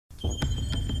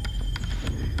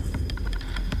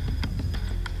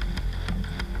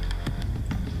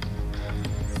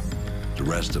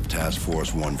rest of Task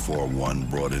Force 141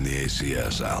 brought in the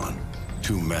ACS, Alan.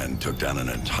 2 men took down an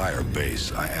entire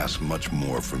base. I ask much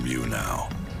more from you now.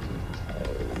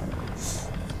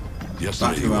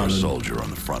 Yesterday you were a soldier on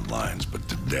the front lines, but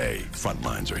today, front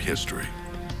lines are history.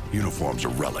 Uniforms are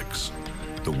relics.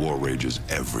 The war rages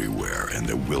everywhere, and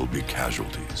there will be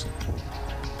casualties.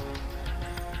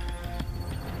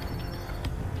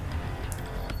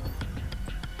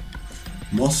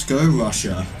 Moscow,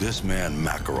 Russia. This man,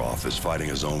 Makarov, is fighting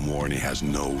his own war, and he has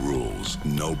no rules,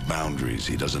 no boundaries.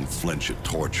 He doesn't flinch at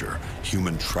torture,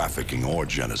 human trafficking, or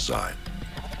genocide.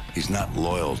 He's not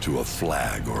loyal to a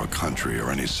flag or a country or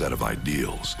any set of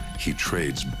ideals. He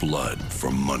trades blood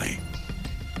for money.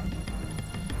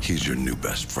 He's your new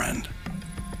best friend.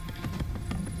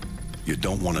 You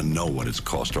don't want to know what it's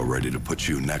cost already to put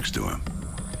you next to him.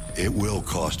 It will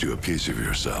cost you a piece of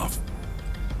yourself.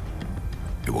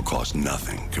 It will cost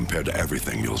nothing compared to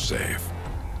everything you'll save.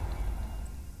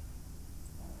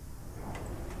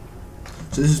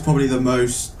 So this is probably the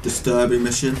most disturbing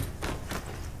mission.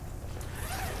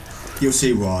 You'll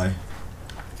see why.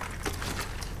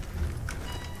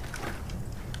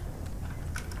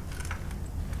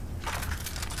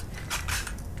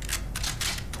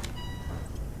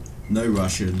 No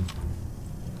Russian.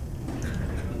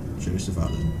 Joseph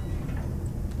Allen.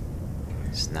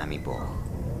 С нами Бог.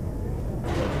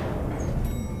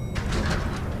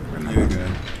 Here we go.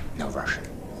 No Russian.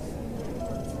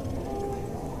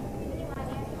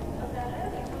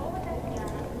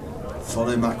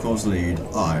 Follow Makarov's lead.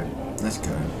 Alright, let's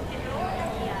go.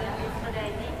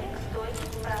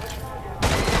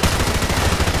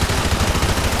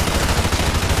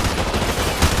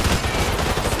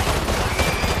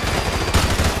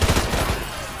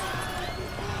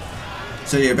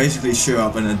 So yeah, basically shoot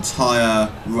up an entire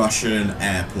Russian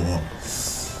airport.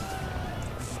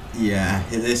 Yeah,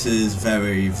 this is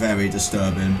very, very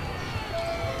disturbing.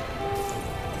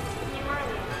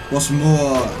 What's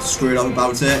more screwed up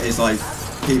about it is like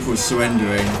people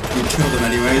surrendering. You kill them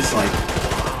anyways, like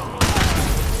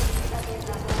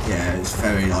yeah, it's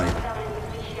very like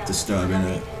disturbing.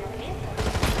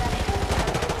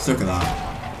 Let's look at that.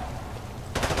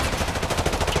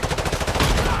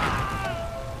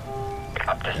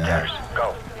 Up the stairs.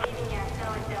 Go.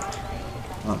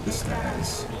 Up the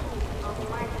stairs.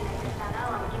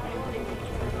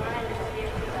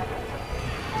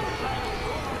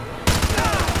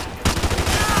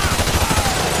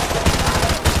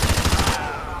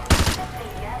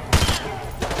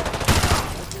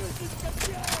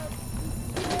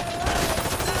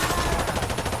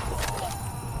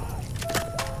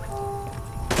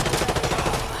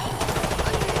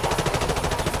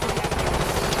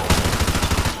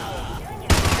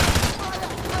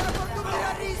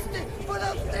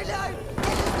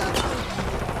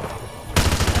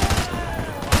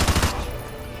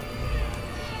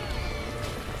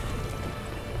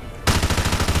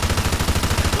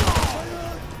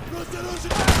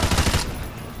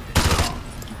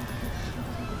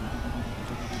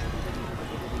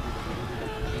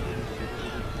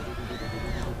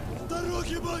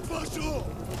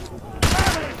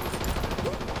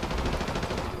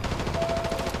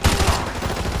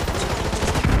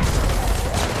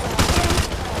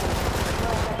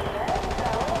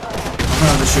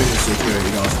 Shooting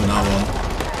security guards from now on.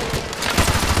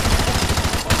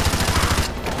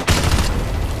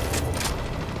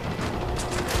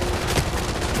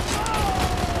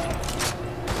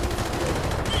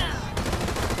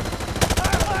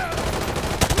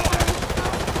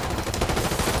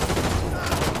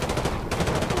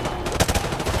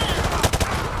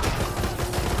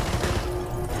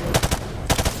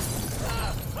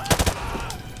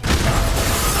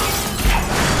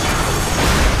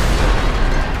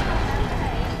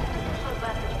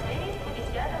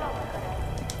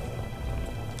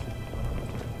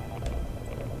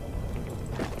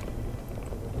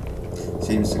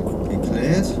 Seems to be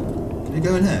cleared. Can you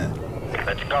go in here?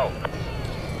 Let's go.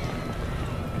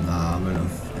 Nah, I wouldn't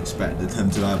have expected them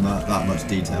to have that much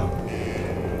detail.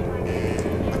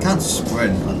 I can't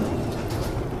sprint.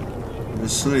 I'm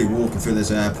just slowly walking through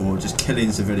this airport, just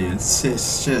killing civilians.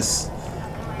 It's just,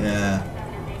 yeah.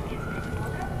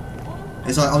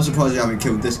 It's like, I'm surprised you haven't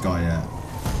killed this guy yet.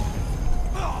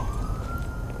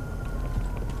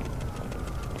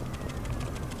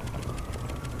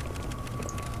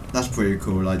 That's pretty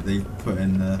cool, like they put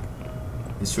in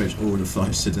they switched all the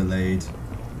flights to delayed.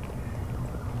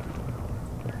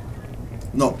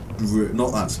 Not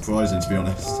that surprising, to be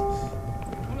honest.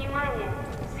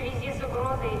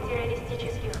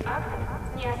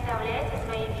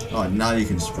 Alright, now you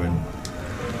can sprint.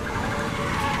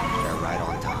 They're right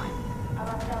on time.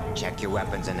 Check your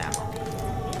weapons and ammo.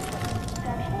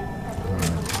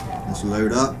 Alright, let's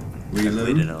load up. I've waited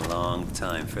Reload. a long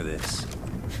time for this.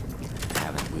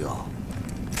 Haven't we all?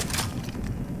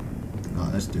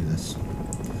 Alright, let's do this.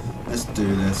 Let's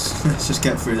do this. Let's just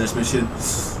get through this mission.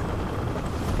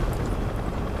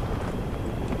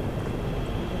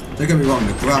 Don't get me wrong,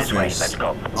 the graphics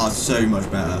are so much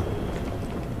better.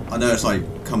 I know it's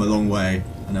like come a long way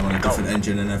and they're on a different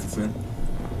engine and everything,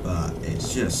 but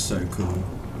it's just so cool.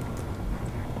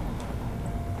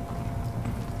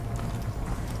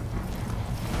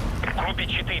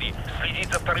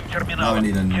 Now we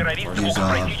need to use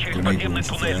our grenade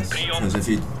launcher first, because if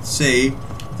you see,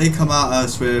 they come at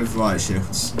us with riot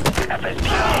shields.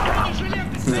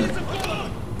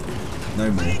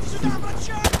 No more.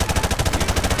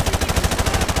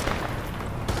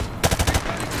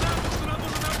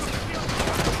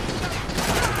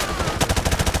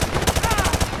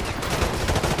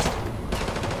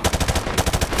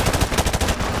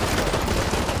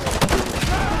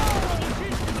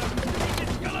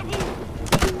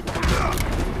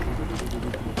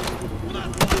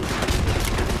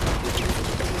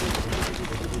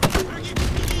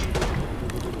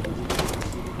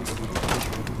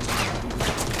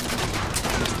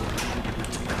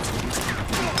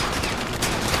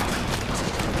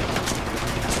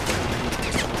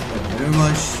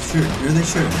 Who are they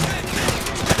shooting?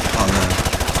 Oh, no.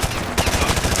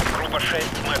 Группа 6,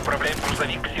 мы отправляем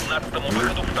грузовик к 17-му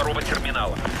выходу второго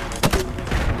терминала.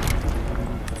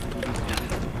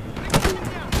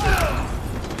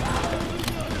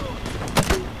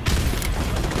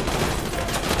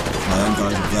 My own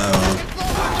guys up there are...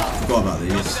 Forgot about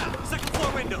these. Second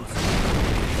floor windows.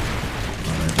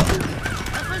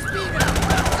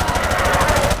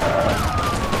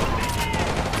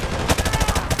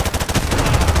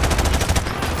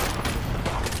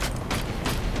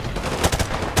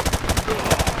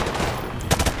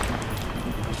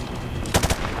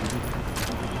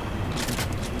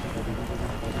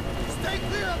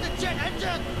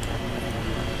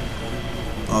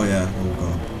 Oh yeah, oh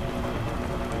god.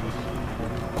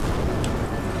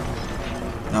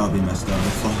 That would be messed up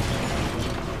if I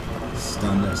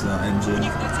stand next to that engine.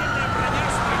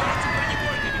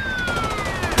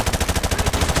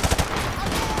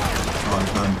 Oh, I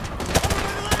can't.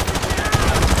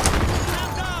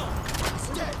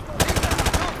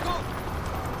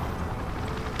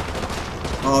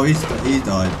 Oh, he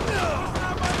died.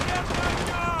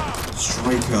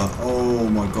 Striker, oh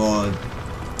my god.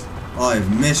 I've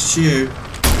missed you.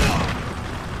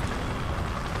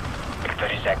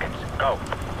 30 seconds. Go.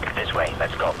 This way.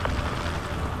 Let's go.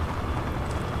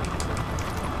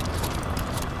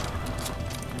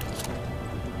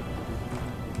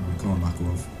 Come on,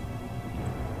 Makarov.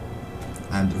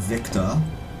 And Victor.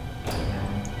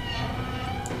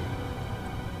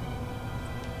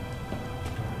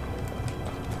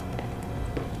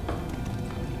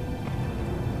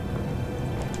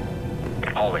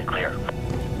 Hallway clear.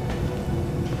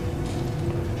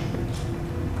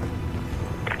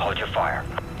 Hold your fire.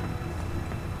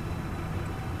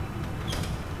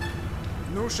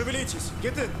 Ну, шевелитесь.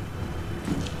 Get in.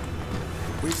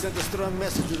 We sent a strong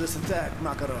message to this attack,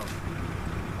 Makarov.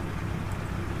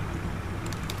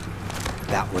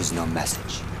 That was no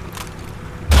message.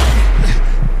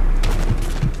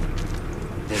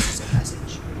 This is a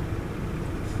message.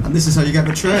 And this is how you get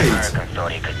betrayed. America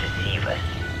thought he could deceive us.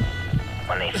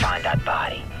 When they find that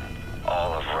body,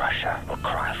 all of Russia will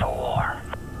cry for war.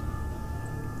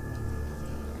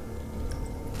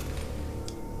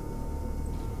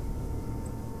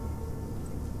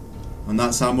 And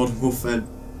that's how Modern Warfare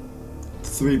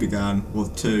 3 began, or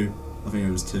 2. I think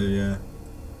it was 2, yeah.